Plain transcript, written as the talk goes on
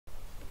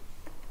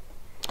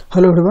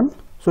Hello everyone.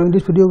 So in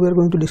this video we are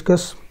going to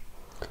discuss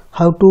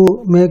how to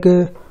make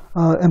a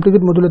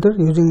amplitude modulator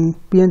using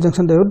PN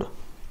Junction Diode.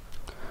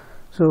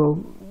 So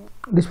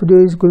this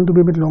video is going to be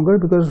a bit longer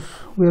because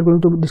we are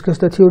going to discuss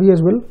the theory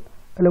as well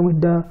along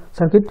with the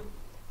circuit.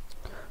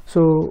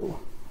 So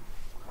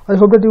I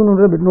hope that you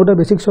know the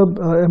basics of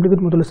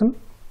amplitude modulation.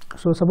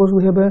 So suppose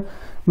we have a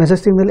message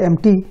signal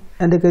MT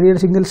and a carrier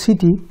signal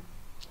CT.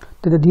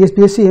 Then the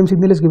DSPSC AM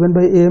signal is given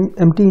by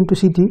MT into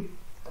CT,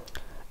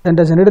 and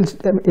the general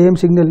AM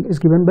signal is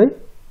given by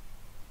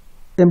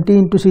MT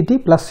into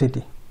CT plus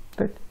CT,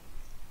 right?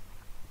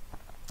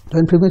 So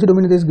in frequency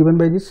domain it is given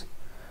by this.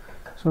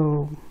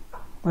 So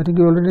I think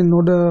you already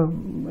know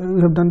you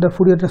have done the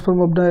Fourier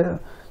transform of the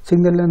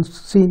signal and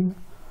seen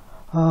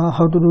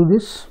how to do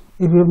this.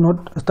 If you have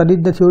not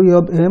studied the theory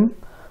of AM,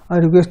 I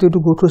request you to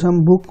go through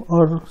some book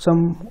or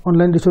some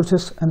online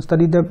resources and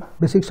study the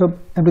basics of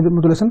amplitude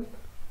modulation.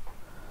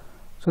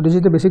 So this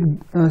is the basic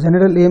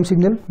general AM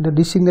signal,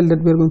 this signal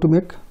that we are going to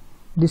make.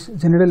 This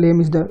general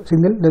AM is the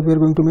signal that we are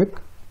going to make.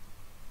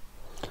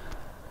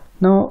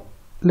 Now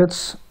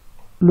let's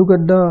look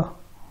at the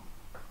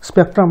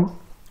spectrum.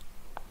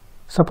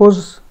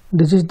 Suppose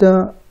this is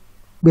the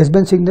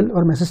baseband signal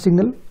or message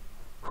signal,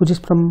 which is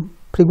from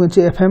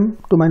frequency FM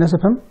to minus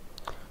FM,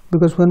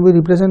 because when we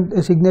represent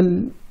a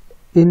signal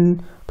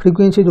in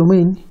frequency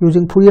domain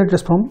using Fourier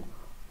transform,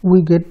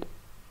 we get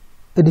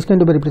this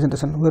kind of a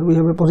representation where we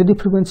have a positive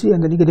frequency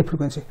and the negative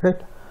frequency, right?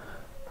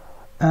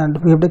 And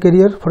we have the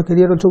carrier. For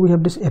carrier also we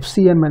have this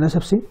FC and minus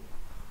FC.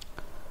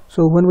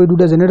 So when we do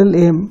the general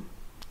AM,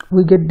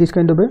 we get this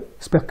kind of a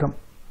spectrum.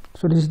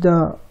 So this is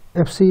the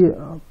FC,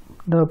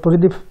 the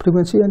positive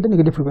frequency and the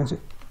negative frequency.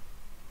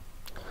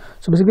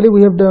 So basically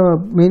we have the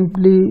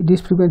mainly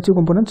these frequency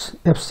components.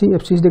 FC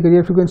is the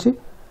carrier frequency,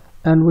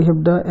 and we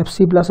have the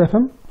FC plus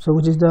FM, so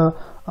which is the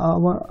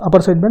upper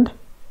sideband,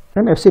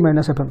 and FC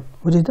minus FM,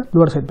 which is the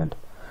lower sideband.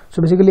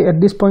 So basically at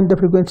this point the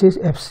frequency is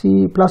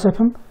FC plus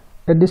FM,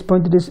 at this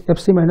point it is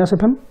FC minus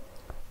FM,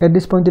 at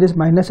this point it is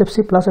minus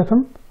FC plus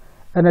FM,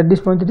 and at this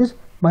point it is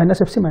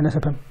minus FC minus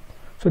FM.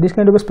 So this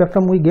kind of a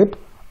spectrum we get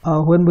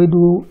when we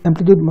do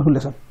amplitude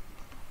modulation.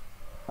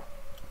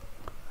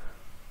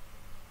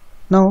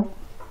 Now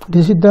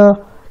this is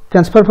the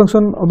transfer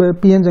function of a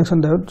PN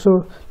junction diode.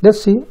 So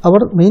let's see, our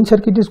main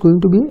circuit is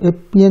going to be a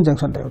PN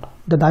junction diode.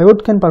 The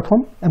diode can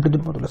perform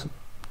amplitude modulation.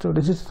 So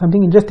this is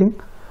something interesting.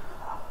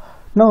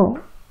 Now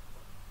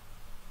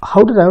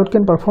how the diode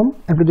can perform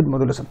amplitude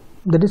modulation,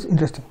 that is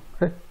interesting,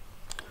 right?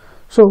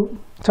 So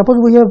suppose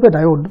we have a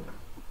diode,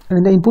 and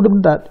in the input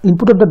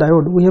of the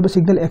diode we have a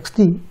signal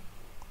xt,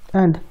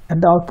 and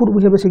at the output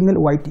we have a signal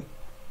yt.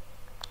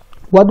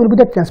 What will be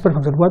the transfer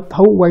function?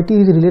 How yt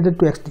is related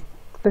to xt,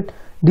 right?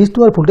 These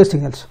two are voltage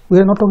signals. We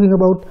are not talking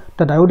about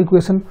the diode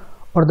equation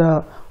or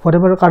the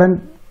whatever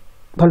current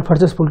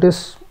versus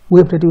voltage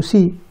wave that you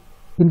see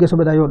in case of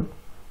a diode,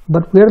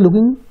 but we are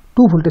looking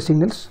two voltage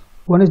signals.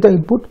 One is the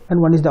input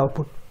and one is the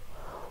output.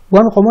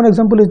 One common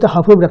example is the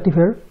half wave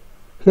rectifier.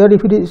 Here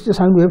if it is a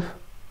sine wave,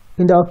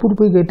 in the output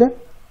we get a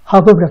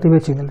half wave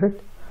rectified signal, right?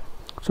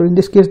 So in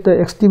this case the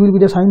xt will be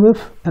the sine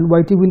wave and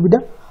yt will be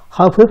the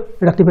half wave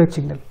rectified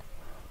signal.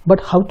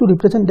 But how to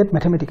represent that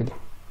mathematically?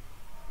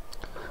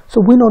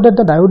 So we know that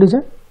the diode is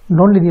a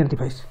non-linear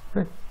device,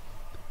 right?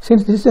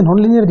 Since this is a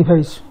non-linear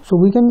device, so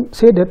we can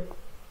say that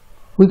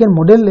we can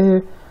model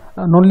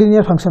a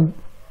non-linear function,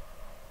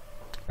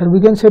 and we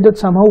can say that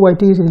somehow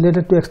yt is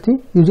related to xt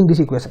using this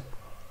equation.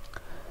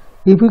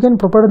 If we can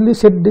properly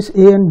set this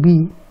a and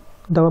b,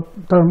 the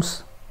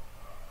terms,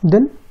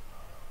 then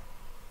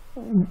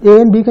a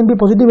and b can be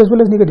positive as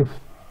well as negative.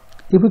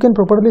 If we can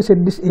properly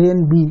set this a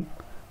and b,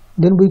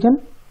 then we can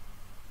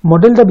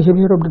model the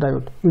behavior of the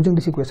diode using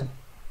this equation.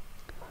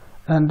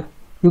 And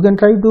you can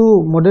try to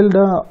model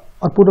the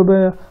output of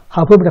a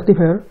half wave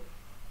rectifier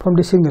from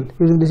this signal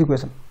using this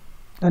equation,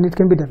 and it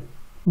can be done.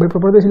 By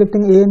properly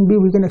selecting a and b,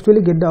 we can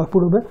actually get the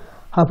output of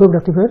a half wave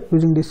rectifier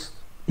using this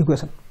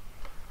equation.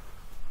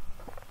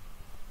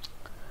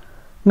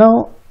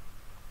 Now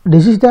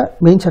this is the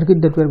main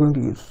circuit that we are going to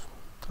use.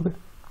 Okay.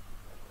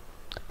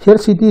 Here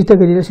CT is the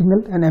carrier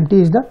signal and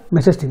MT is the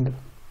message signal.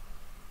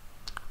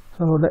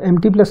 So the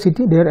MT plus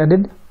CT, they are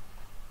added.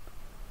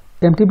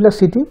 MT plus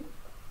CT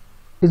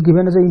is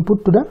given as an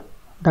input to the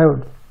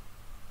diode,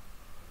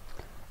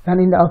 and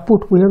in the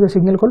output we have a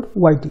signal called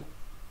yt,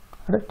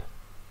 right?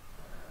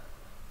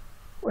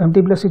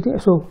 MT plus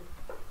CT. So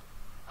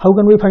how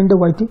can we find the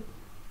yt?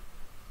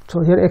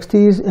 So here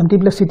xt is MT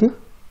plus CT,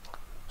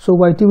 so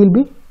yt will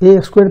be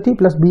a square t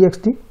plus b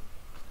xt.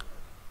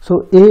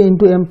 So a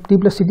into MT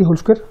plus CT whole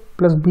square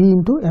plus b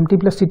into MT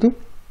plus CT.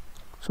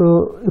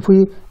 So if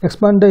we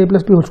expand the a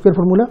plus b whole square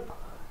formula,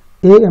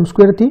 a m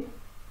square t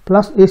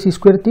plus a c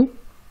square t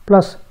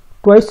plus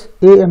twice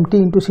a mt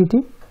into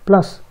ct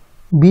plus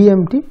b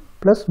mt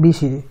plus b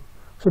ct.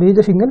 So this is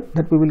the signal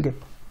that we will get.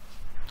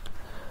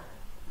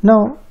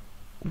 Now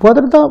what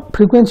are the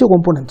frequency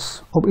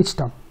components of each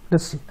term?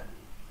 Let's see.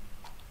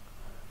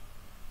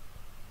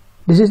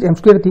 This is m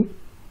square t.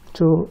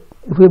 So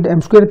if we have the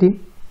m square t,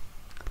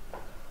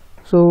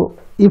 So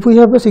if we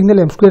have a signal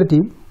m square t,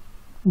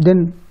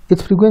 then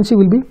its frequency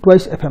will be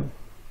twice fm.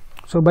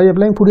 So by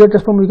applying Fourier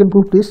transform we can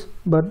prove this,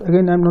 but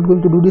again I am not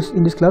going to do this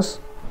in this class.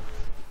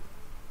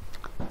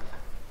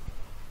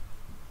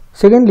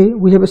 Secondly,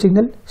 we have a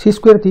signal c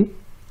square t.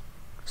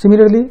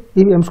 Similarly,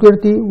 if m square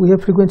t we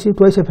have frequency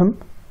twice fm,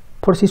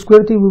 for c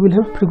square t we will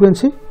have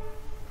frequency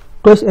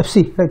twice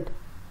fc, right?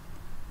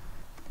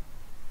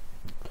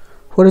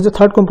 What is the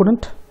third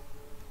component?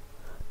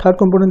 Third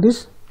component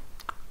is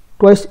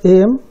twice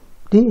am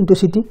t into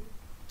ct.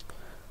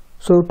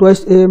 So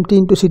twice am t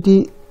into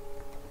ct,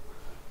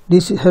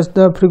 this has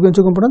the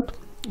frequency component,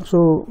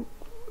 so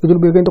it will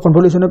be again the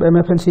convolution of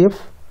mf and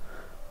cf.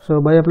 So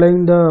by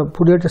applying the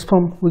Fourier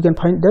transform we can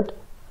find that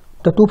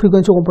the two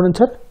frequency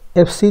components are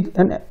fc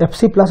and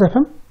fc plus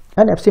fm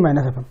and fc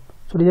minus fm.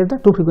 So these are the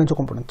two frequency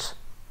components.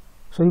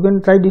 So you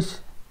can try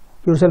this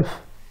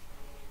yourself.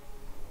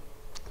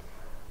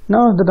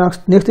 Now the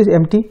next is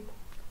mt.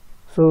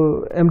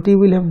 So mt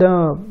will have the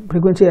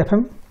frequency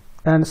fm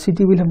and ct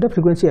will have the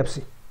frequency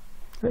fc,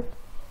 right?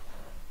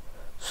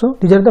 So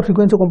these are the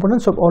frequency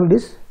components of all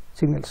these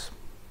signals.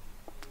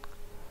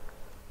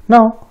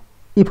 Now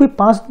if we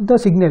pass the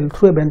signal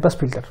through a bandpass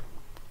filter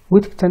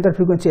with center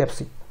frequency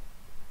fc,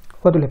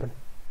 what will happen?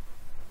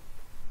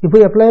 If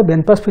we apply a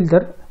bandpass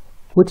filter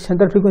with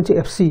center frequency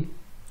fc,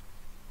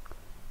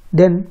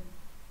 then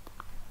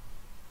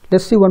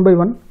let's see one by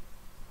one.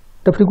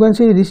 The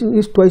frequency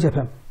is twice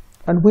fm,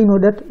 and we know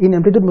that in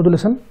amplitude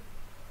modulation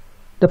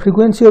the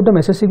frequency of the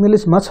message signal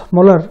is much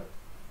smaller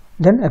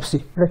than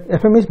fc, right?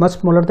 Fm is much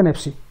smaller than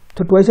fc,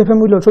 so twice fm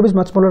will also be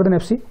much smaller than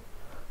fc,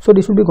 so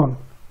this will be gone.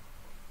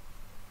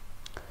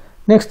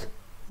 Next,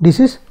 this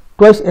is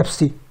twice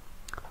fc.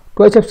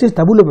 Twice fc is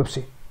double of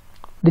fc.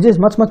 This is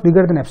much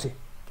bigger than fc.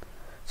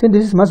 Since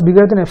this is much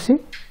bigger than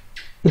fc,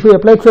 if we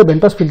apply through a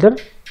bandpass filter,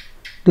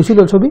 this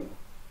will also be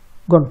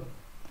gone.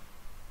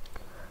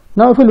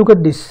 Now if we look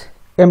at this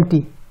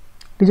mt,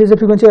 this is the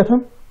frequency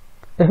fm.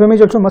 Fm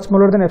is also much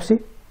smaller than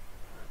fc,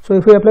 so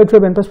if we apply through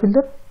a bandpass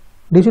filter,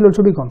 this will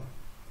also be gone,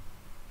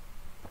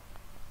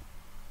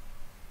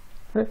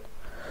 right?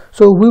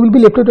 So we will be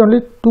left with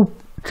only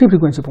three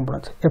frequency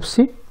components: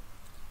 fc,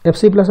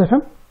 fc plus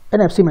fm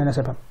and fc minus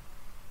fm,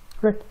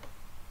 right?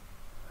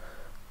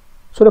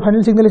 So the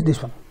final signal is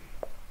this one,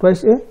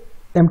 twice a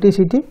mt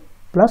ct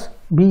plus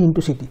b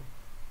into ct.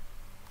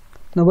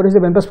 Now what is the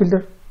bandpass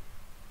filter?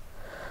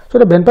 So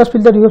the bandpass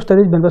filter, you have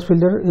studied bandpass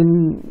filter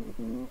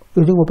in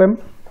using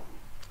op-amp,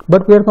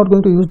 but we are not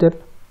going to use that.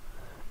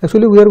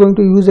 Actually we are going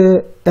to use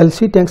a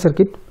LC tank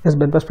circuit as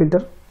bandpass filter.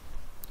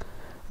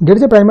 There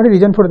is a primary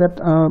reason for that,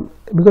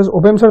 because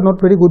op-amps are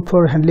not very good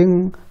for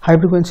handling high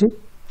frequency,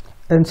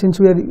 and since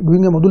we are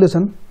doing a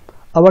modulation,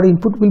 our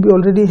input will be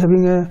already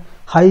having a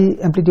high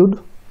amplitude,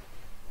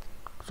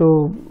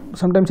 so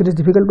sometimes it is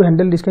difficult to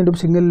handle this kind of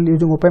signal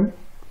using op-amp.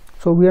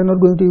 So we are not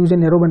going to use a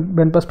narrow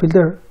bandpass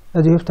filter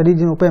as you have studied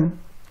in op-amp,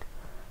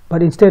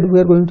 but instead we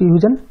are going to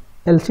use an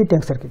LC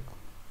tank circuit.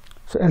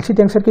 So LC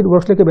tank circuit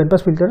works like a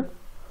bandpass filter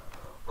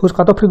whose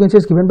cutoff frequency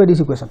is given by this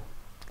equation,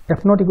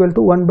 f0 equal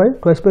to 1 by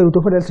twice by root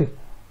over LC.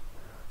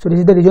 So this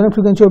is the resonant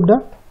frequency of the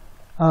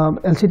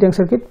LC tank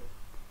circuit,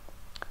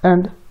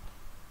 and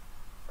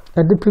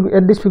at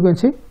this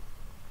frequency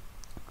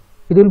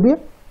it will be a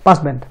pass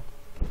band,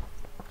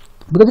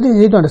 because it is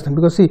easy to understand.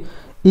 Because see,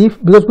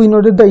 because we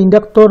know that the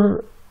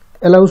inductor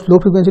allows low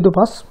frequency to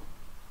pass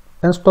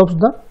and stops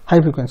the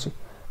high frequency,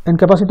 and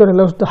capacitor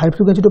allows the high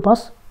frequency to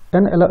pass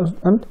and allows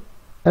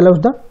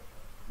the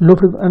low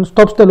and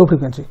stops the low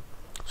frequency.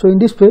 So in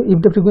this way,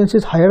 if the frequency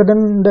is higher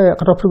than the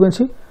cutoff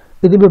frequency,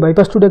 it will be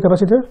bypassed to the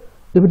capacitor.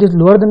 If it is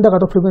lower than the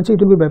cutoff frequency, it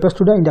will be bypassed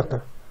to the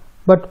inductor.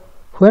 But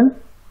when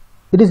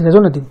it is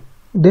resonating,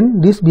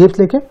 then this behaves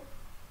like a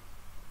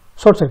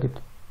short circuit.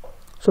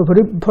 So for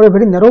a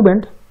very narrow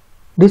band,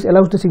 this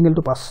allows the signal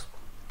to pass.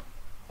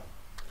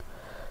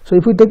 So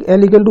if we take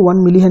L equal to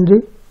 1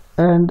 millihenry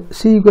and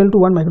C equal to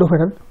 1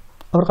 microfarad,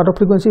 our cutoff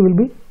frequency will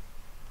be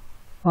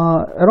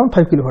around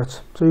 5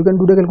 kilohertz. So you can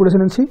do the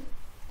calculation and see.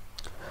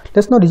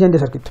 Let's now design the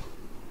circuit.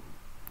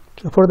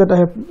 So for that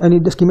I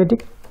need the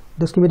schematic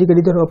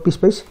editor of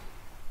PSPICE.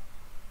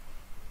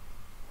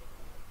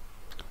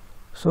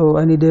 So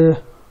I need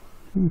a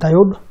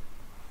diode.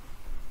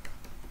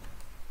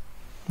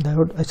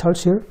 I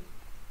search here.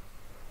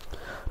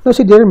 Now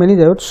see, there are many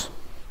diodes,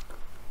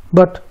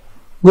 but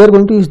we are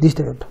going to use this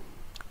diode.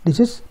 This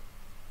is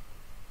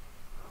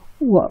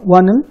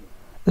 1N.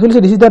 Actually,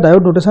 this is the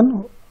diode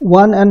notation.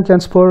 1N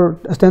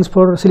stands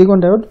for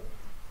silicon diode,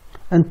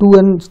 and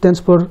 2N stands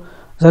for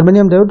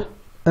germanium diode,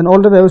 and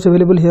all the diodes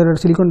available here are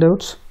silicon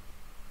diodes.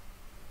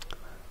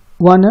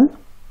 1N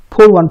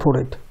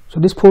 4148. So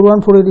this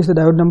 4148 is the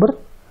diode number,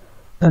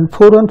 and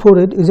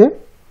 4148 is a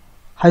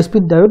high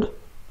speed diode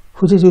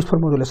which is used for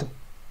modulation.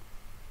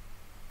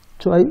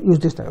 So I use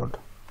this diode.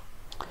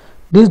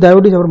 This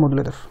diode is our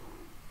modulator.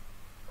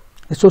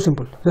 It's so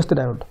simple, just a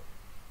diode,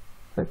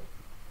 right?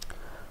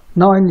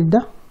 Now I need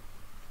the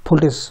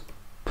voltage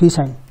phi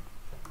sign.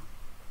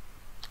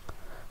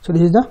 So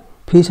this is the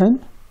phi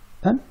sign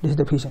and this is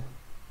the phi sign.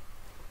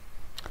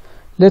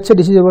 let's say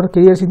this is our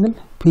carrier signal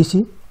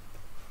Vc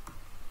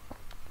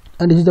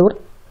and this is our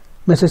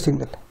message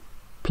signal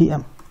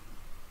Pm,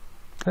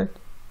 right?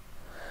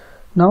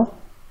 Now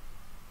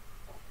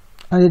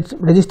I need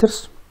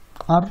resistors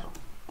R,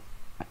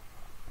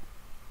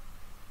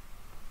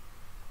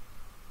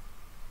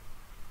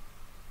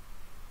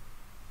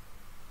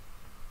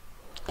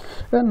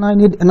 and I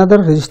need another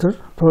resistor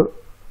for,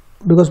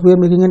 because we are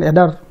making an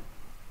adder,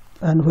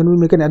 and when we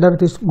make an adder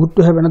it is good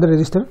to have another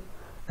resistor,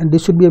 and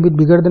this should be a bit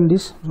bigger than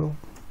this. So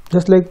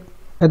just like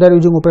adder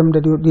using op-amp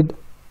that you did.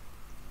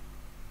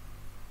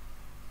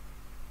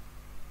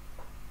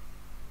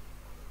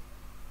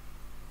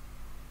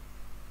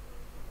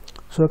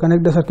 So I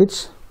connect the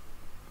circuits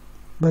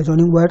by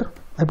joining wire.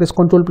 I press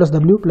Ctrl plus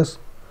W plus,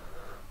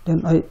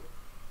 then I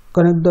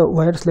connect the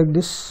wires like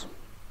this.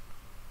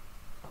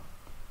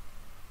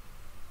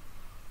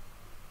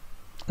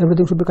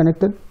 Everything should be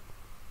connected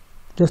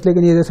just like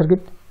any other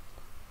circuit.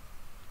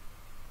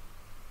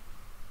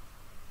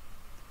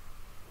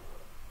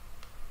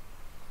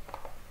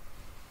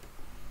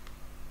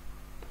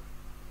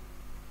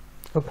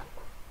 Okay,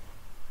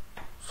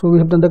 so we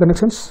have done the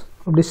connections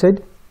of this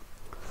side.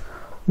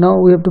 Now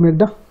we have to make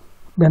the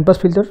band pass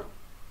filter.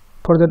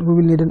 For that we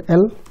will need an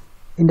L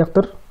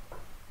inductor.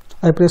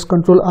 I press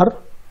Ctrl R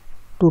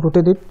to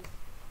rotate it,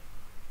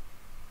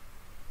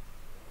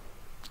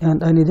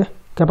 and I need a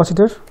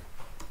capacitor.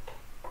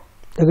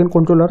 Again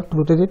Ctrl R to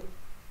rotate it.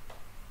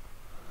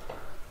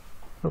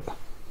 Okay.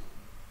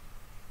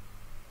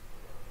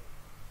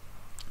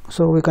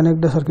 So we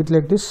connect the circuit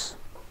like this.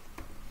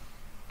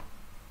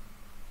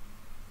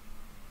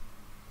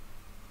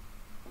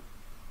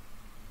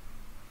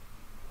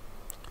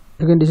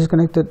 Again this is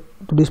connected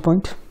to this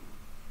point.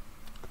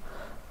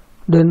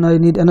 Then I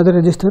need another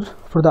resistor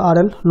for the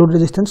RL, load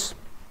resistance.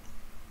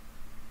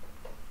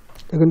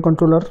 Again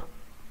Ctrl R.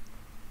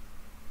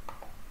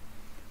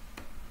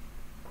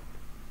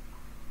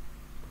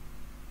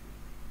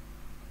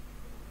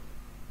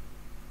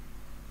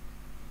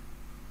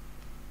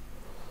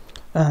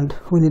 And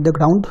we need the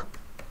ground.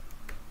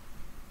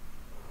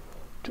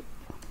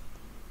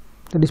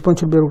 So this point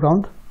should be our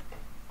ground.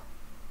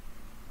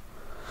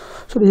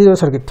 So this is our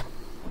circuit.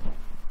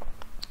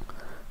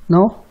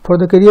 Now for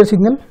the carrier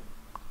signal,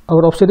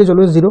 our offset is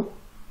always 0.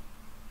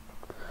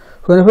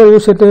 Whenever you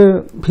set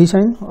a V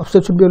sign,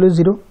 offset should be always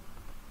 0.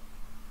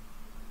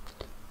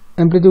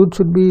 Amplitude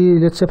should be,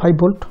 let's say, 5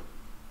 volt,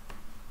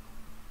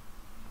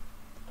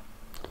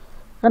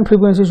 and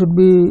frequency should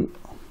be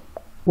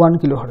 1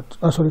 kilohertz.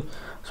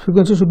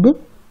 Frequency should be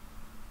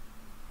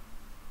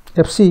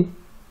FC.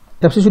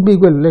 FC should be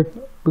equal, right?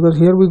 Because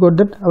here we got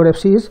that our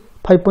FC is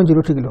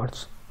 5.03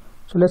 kilohertz.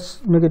 So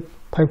let's make it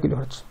 5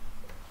 kilohertz.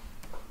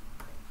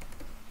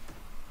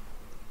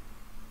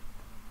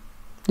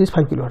 This is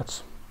 5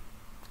 kilohertz.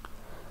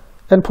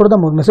 And for the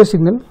message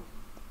signal,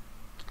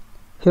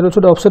 here also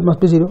the offset must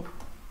be 0.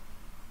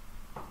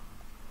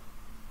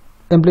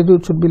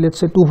 Amplitude should be, let's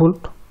say, 2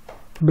 volt,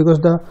 because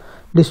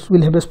this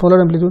will have a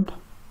smaller amplitude,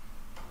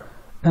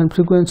 and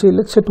frequency,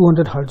 let's say,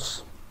 200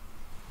 hertz.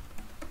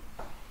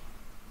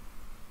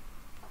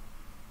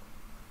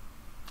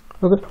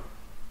 Okay.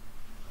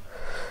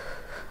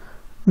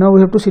 Now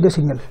we have to see the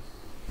signal.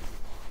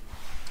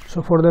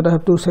 So for that I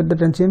have to set the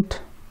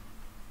transient.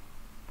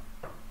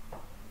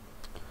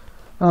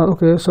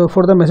 Okay, so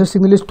for the message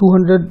signal is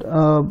 200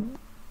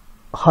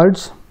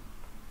 hertz.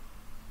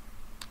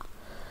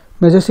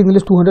 Message signal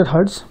is 200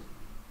 hertz.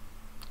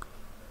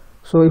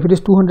 So if it is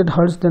 200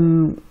 hertz,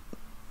 then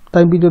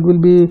time period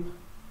will be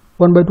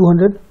 1 by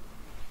 200.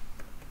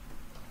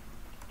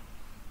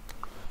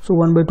 So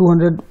 1 by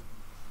 200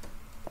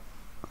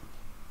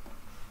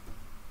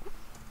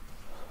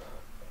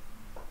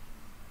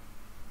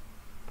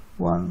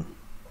 1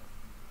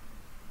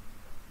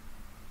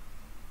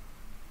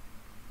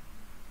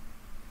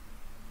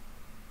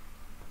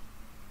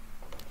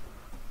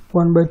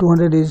 1 by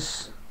 200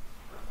 is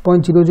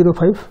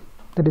 0.005,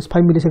 that is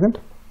 5 millisecond.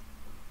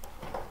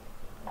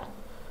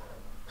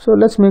 So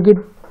let's make it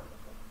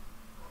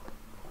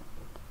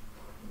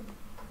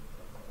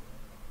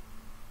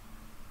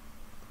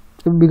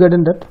bigger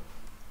than that.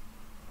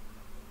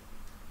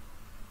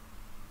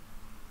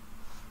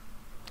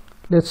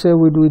 Let's say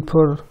we do it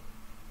for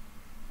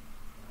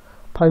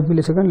 5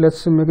 millisecond.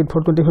 Let's make it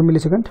for 25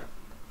 millisecond.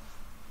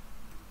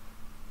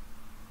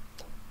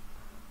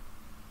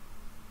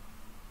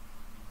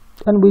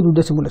 And we do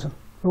the simulation.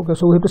 Okay,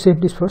 so we have to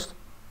save this first.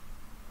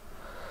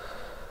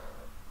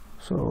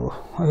 So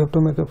I have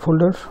to make a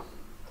folder.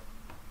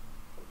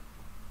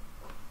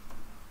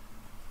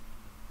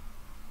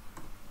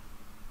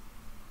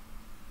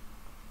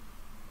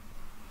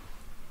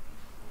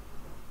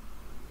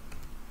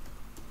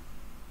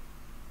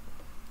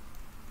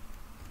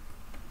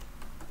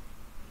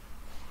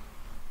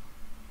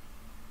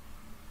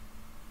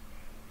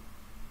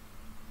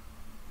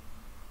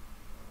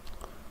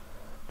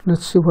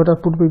 Let's see what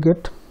output we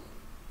get.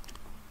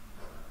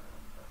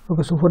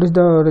 Okay, so what is the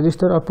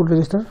resistor, output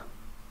resistor?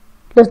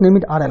 Let's name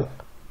it RL,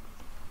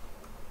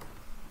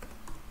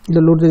 the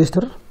load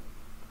resistor.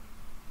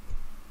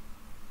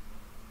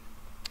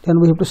 then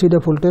we have to see the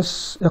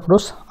voltage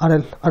across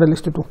RL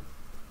is to 2.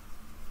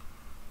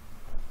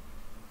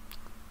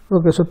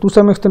 Okay, so to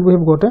some extent we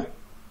have got a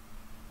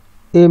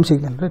AM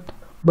signal, right?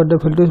 But the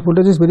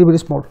voltage is very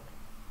small.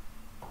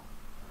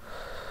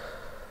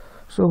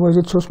 So why is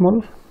it so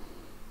small?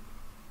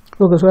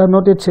 Okay, so I have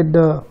not yet said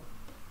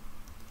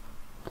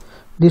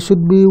this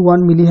should be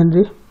 1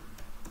 millihenry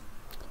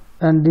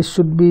and this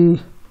should be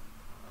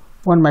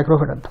 1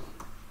 microfarad,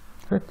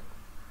 right?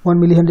 1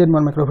 millihenry and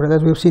 1 microfarad,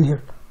 as we have seen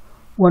here.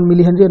 1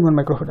 millihenry and 1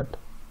 microfarad.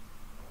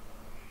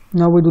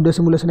 Now we do the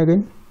simulation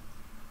again.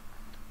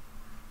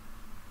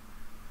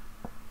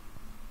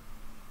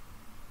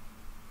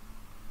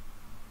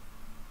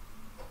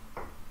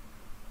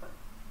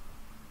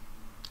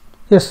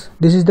 Yes,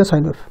 this is the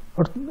sine wave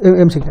or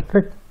AM signal,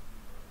 right?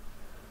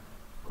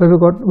 We have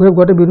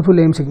got a beautiful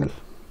AM signal.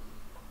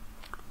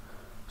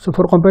 So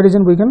for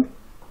comparison, we can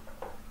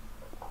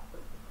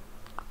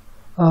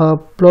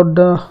plot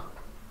the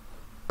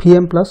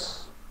PM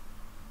plus.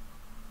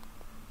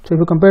 So if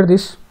you compare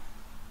this,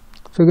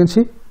 so you can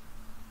see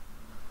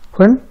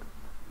when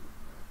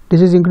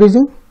this is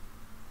increasing,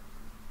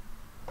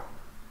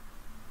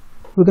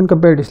 we can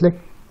compare this like,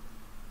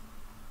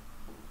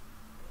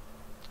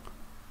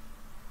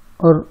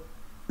 or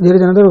there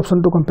is another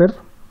option to compare,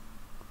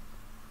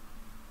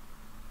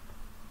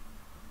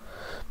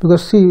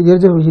 because see there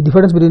is a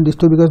difference between these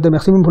two, because the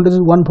maximum voltage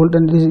is 1 volt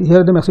and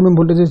here the maximum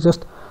voltage is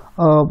just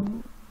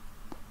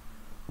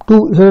 2.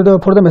 Here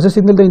for the message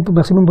signal the input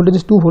maximum voltage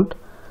is 2 volt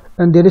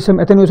and there is some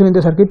attenuation in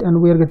the circuit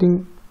and we are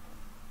getting.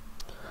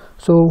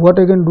 So what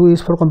I can do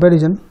is, for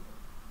comparison,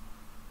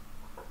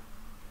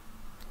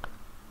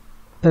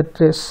 at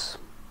trace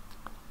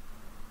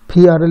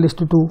PRL is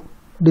to 2,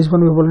 this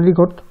one we have already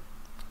got.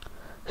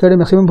 Here the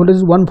maximum voltage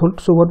is 1 volt.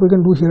 So what we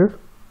can do here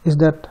is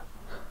that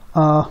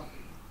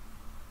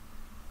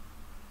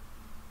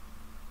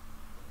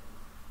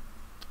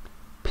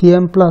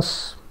PM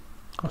plus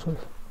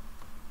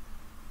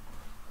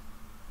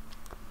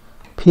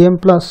PM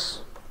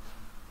plus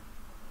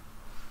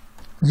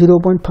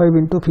 0.5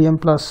 into PM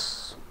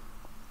plus.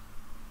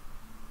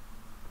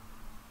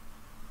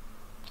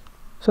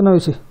 So now you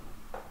see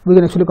we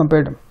can actually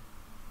compare them,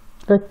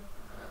 right?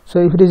 So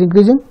if it is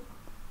increasing,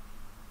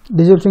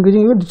 this is also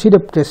increasing, you can see the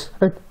trace,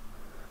 right?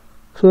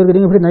 So we are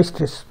getting a very nice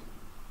trace.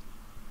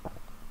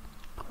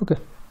 Okay,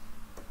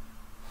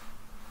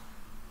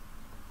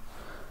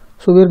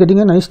 so we are getting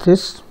a nice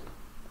trace.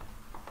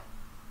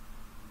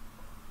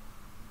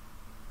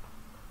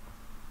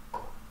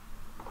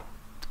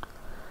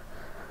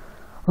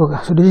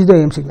 Okay, so this is the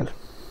AM signal.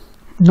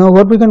 Now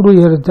what we can do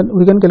here is that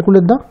we can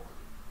calculate the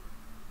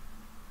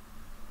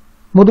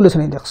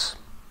modulation index.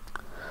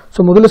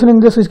 So modulation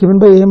index is given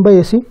by AM by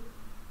AC.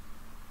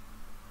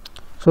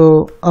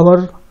 So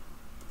our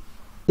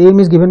AM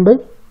is given by,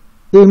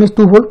 AM is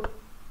 2 volt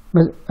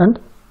and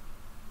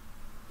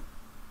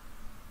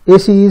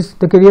AC is,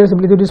 the carrier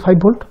amplitude is 5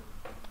 volt.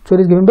 So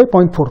it is given by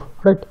 0.4,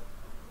 right?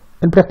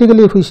 And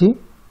practically if we see,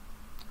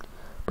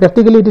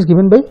 practically it is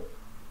given by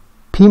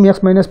P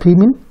max minus P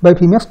min by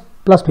P max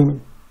plus P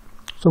min.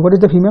 So what is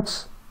the P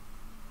max?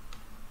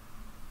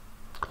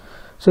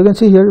 So you can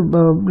see here,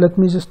 let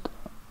me just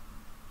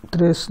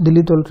trace,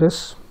 delete all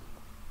trace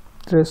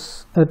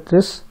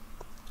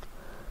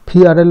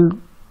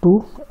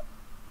PRL2.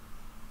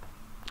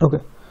 Okay,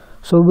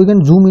 so we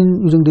can zoom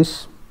in using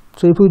this.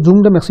 So if we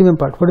zoom the maximum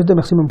part, what is the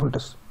maximum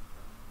voltage?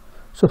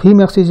 So P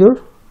max is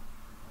your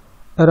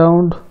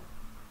around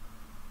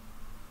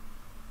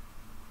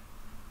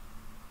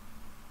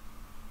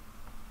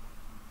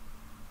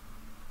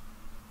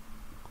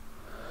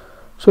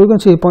so you can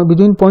see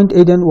between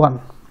 0.8 and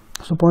 1.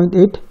 So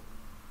 0.8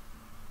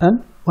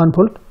 and 1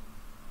 volt.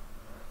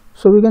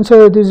 So we can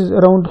say this is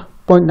around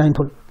 0.9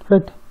 volt,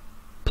 right?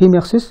 P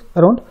max is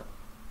around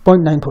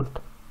 0.9 volt.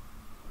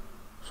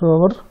 So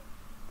our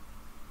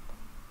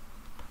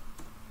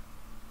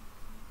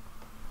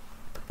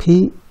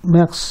P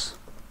max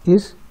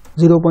is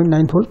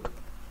 0.9 volt.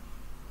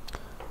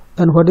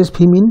 And what is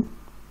P min?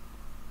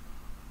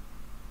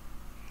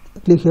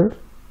 Click here,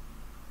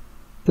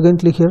 again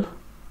click here.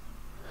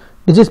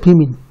 This is P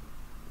min.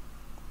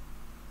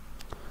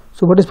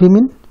 So what is P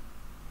min?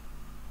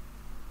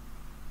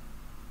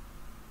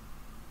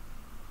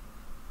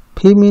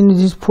 P min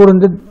is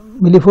 400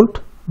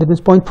 millivolt, that means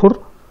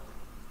 0.4,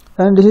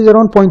 and this is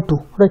around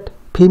 0.2, right?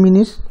 P min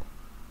is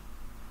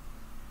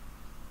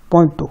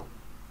 0.2,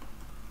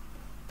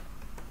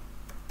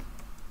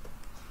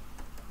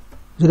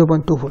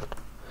 0.2 volt.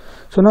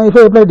 So now if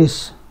I apply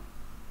this,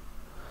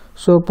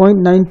 so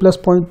 0.9 plus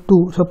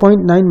 0.2, so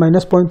 0.9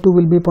 minus 0.2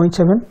 will be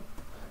 0.7,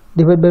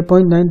 divided by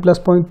 0.9 plus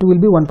 0.2 will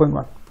be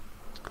 1.1.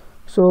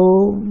 So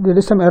there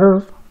is some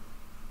error,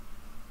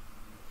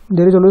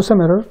 there is always some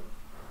error.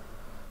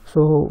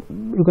 So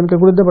you can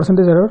calculate the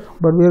percentage error,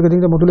 but we are getting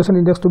the modulation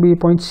index to be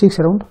 0.6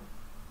 around.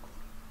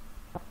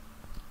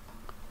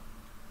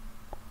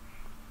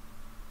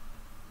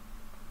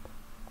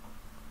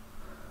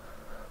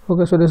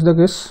 Okay, so this is the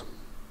case,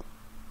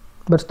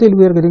 but still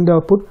we are getting the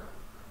output.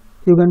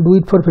 You can do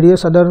it for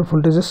various other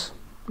voltages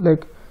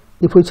like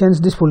if we change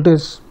this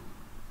voltage,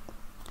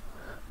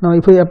 now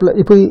if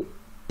we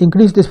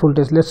increase this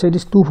voltage, let's say it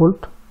is 2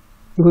 volt,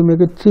 if we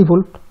make it 3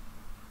 volt,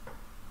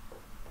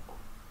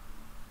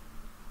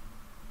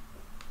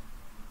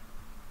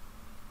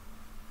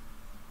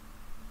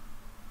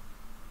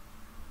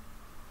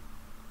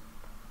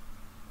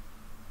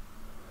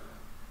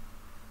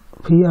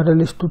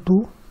 VRL is to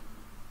 2,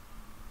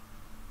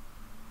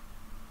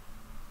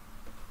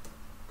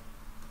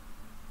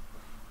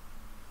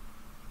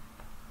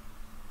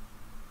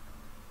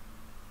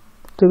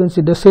 so you can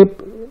see the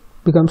shape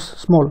becomes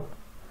small.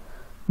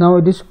 Now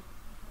it is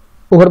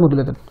over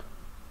modulated.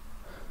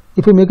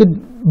 If we make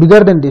it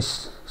bigger than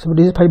this, so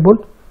this is 5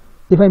 volt,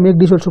 if I make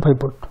this also 5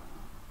 volt,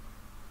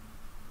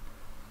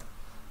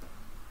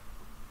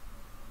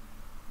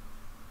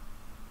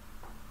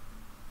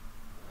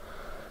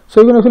 so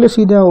you can actually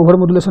see the over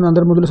modulation,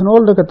 under modulation,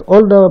 all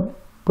the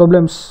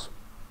problems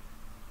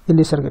in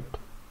this circuit.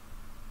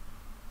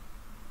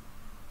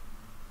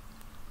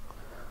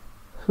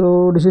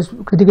 So this is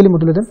critically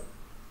modulated,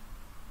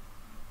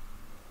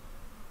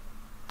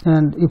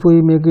 and if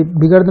we make it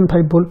bigger than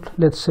 5 volt,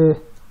 let's say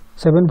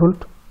 7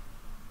 volt,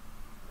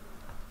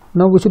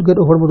 now we should get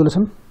over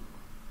modulation.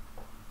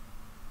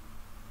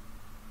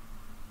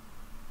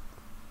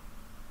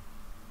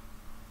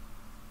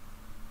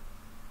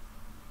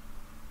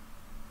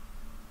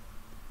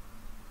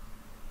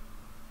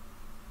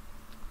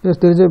 Yes,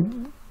 there is a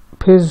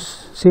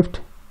phase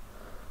shift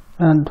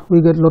and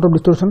we get lot of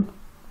distortion.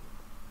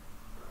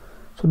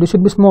 So this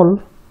should be small,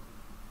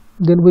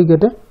 then we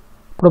get a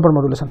proper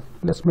modulation.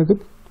 Let's make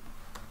it,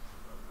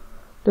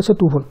 let's say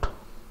 2 volt.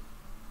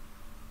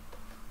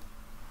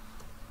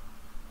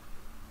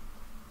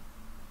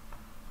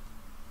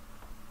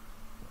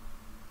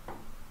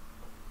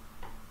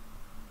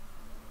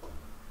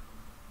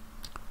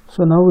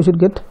 So now we should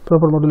get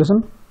proper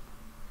modulation.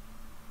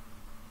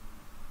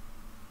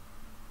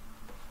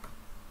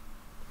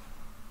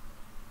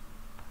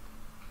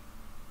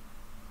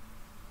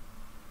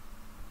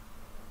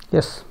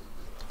 Yes,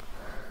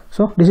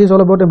 so this is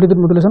all about amplitude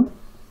modulation.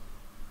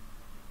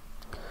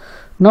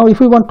 Now if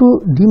we want to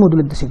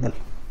demodulate the signal,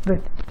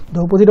 right, the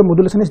opposite of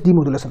modulation is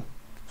demodulation.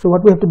 So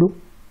what we have to do,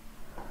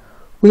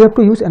 we have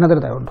to use another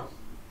diode,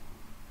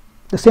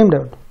 the same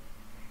diode,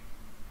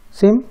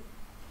 same,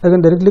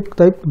 again directly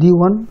type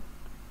D1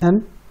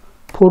 and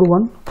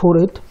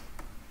 4148.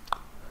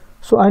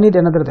 So I need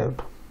another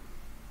diode,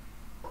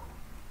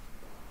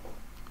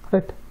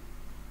 right,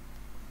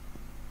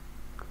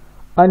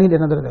 I need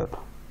another diode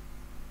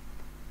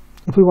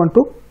if we want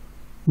to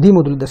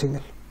demodulate the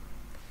signal.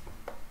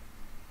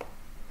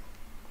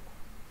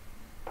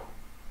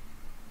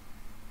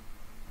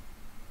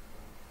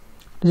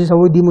 This is how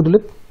we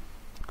demodulate.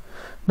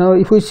 Now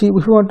if we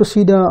want to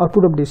see the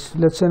output of this,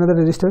 let's say another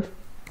resistor,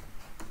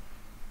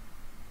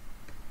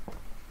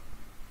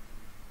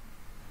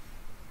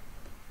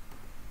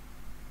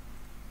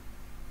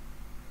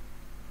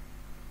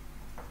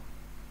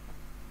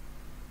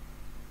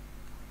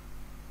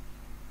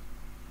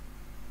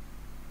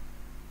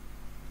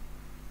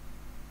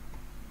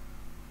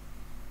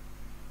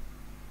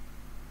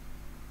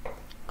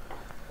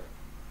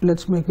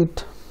 let's make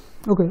it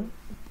okay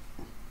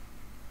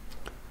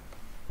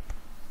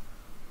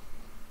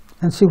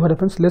and see what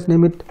happens. Let's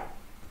name it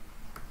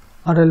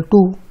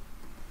RL2.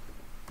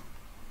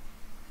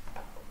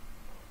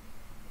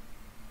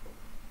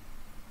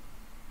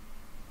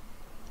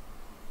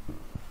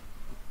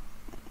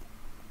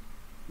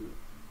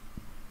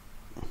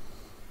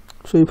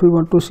 So if we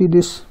want to see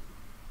this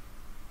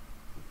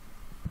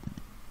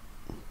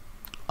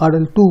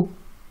RL2,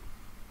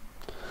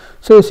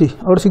 so you see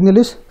our signal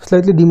is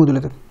slightly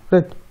demodulated,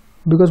 right,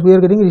 because we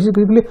are getting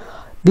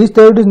this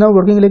diode is now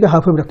working like a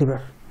half wave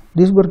rectifier.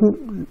 This is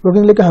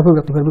working like a half wave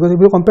rectifier, because if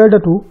you compare the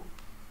two,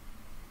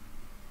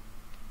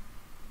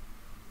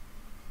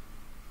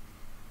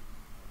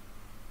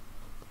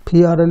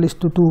 PRL is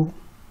to 2,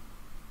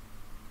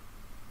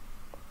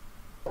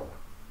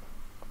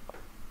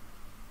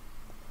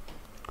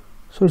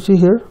 so you see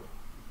here,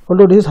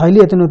 although this is highly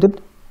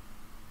attenuated,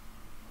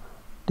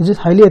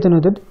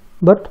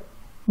 but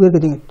we are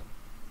getting it.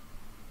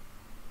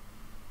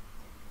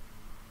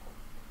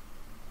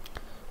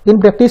 In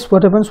practice,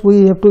 what happens,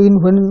 we have to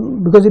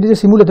because it is a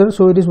simulator,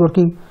 so it is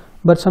working,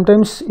 but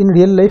sometimes in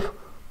real life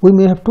we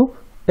may have to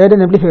add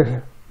an amplifier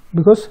here,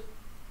 because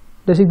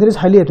the signal is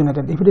highly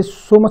attenuated. If it is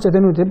so much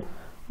attenuated,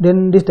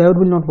 then this diode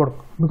will not work,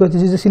 because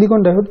this is a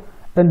silicon diode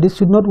and this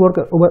should not work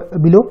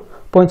below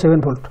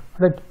 0.7 volt,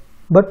 right,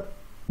 but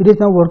it is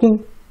now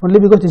working only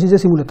because this is a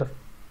simulator.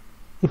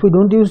 If we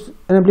don't use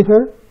an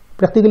amplifier,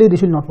 practically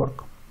this will not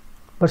work,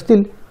 but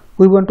still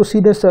we want to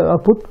see this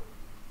output.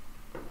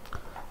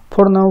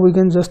 For now we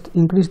can just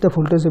increase the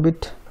voltage a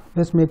bit.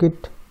 Let's make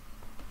it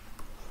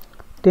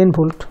 10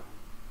 volt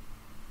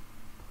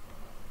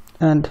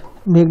and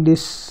make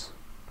this,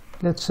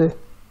 let's say,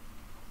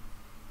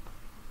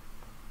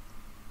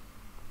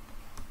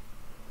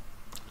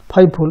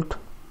 5 volt,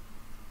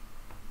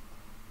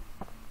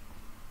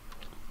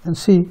 and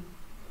see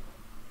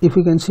if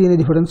we can see any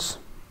difference.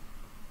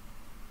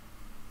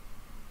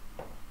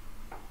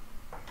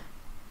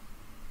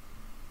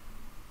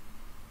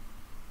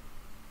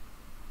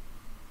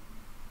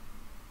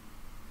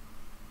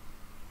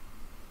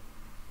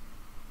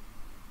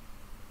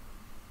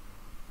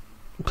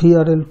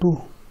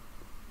 VRL2.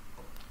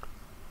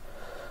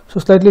 So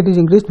slightly it is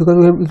increased because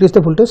we have increased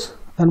the voltage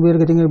and we are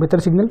getting a better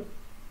signal.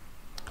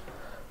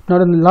 Now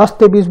the last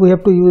step is we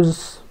have to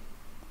use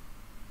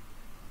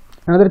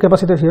another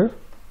capacitor here.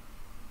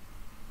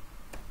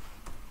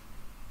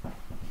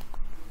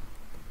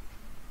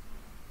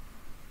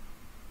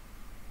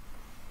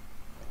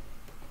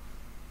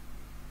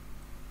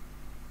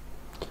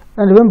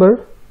 And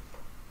remember,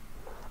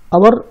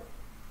 our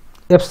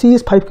FC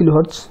is 5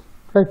 kilohertz,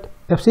 right?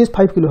 FC is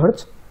 5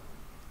 kilohertz.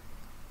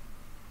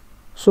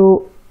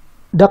 So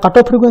the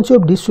cutoff frequency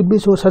of this should be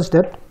so such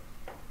that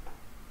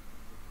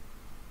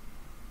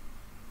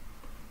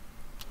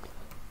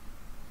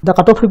the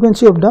cutoff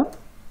frequency of the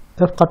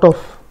F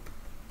cutoff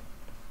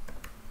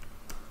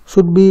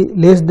should be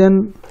less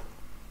than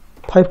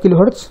 5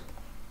 kilohertz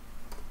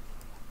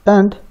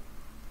and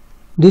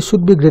this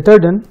should be greater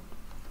than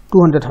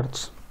 200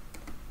 hertz.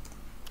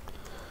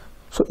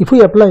 So if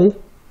we apply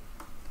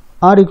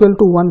R equal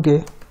to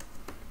 1K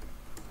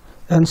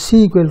and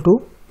C equal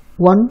to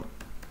 1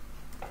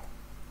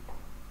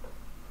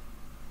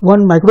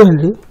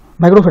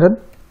 microfarad,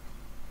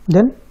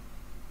 then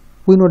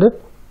we know that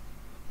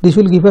this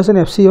will give us an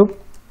FC of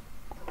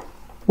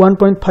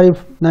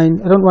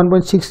 1.59, around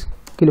 1.6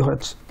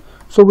 kilohertz.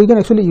 So we can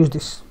actually use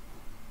this.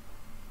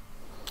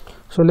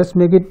 So let's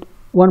make it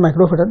 1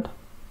 microfarad.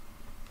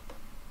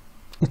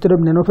 Instead of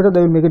nanofarad,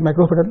 I will make it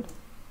microfarad,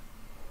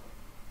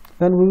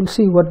 and we will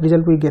see what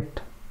result we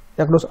get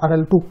across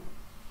RL2.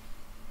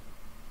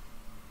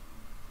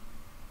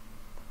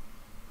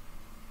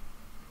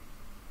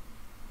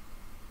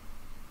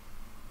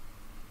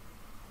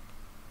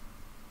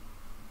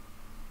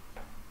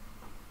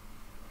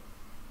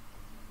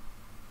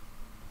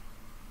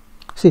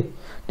 See,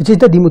 this is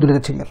the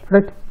demodulated signal,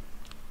 right?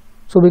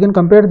 So we can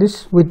compare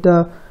this with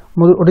the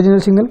original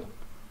signal.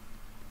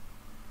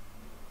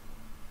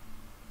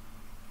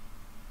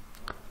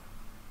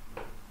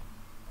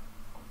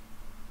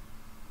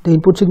 The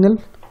input signal,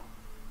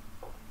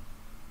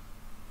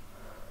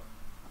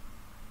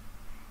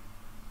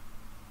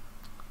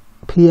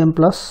 PM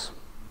plus.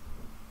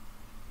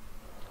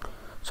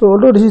 So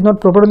although this is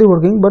not properly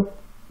working, but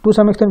to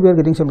some extent we are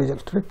getting some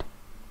result, right?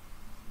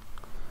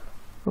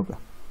 Okay.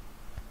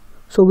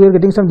 So we are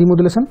getting some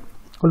demodulation,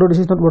 although this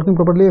is not working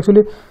properly.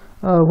 Actually,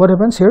 what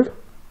happens here?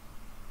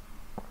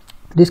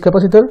 This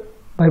capacitor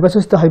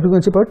bypasses the high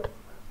frequency part,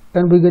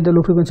 and we get the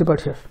low frequency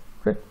part here,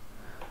 right?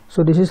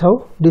 So this is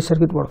how this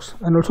circuit works.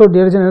 And also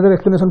there is another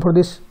explanation for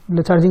this,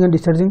 the charging and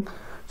discharging.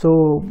 So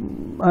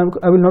I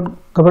will not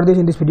cover this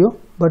in this video,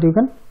 but you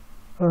can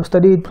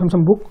study it from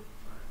some book.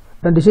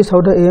 And this is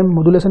how the AM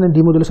modulation and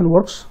demodulation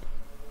works.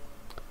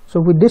 So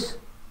with this,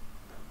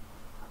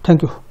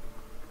 thank you.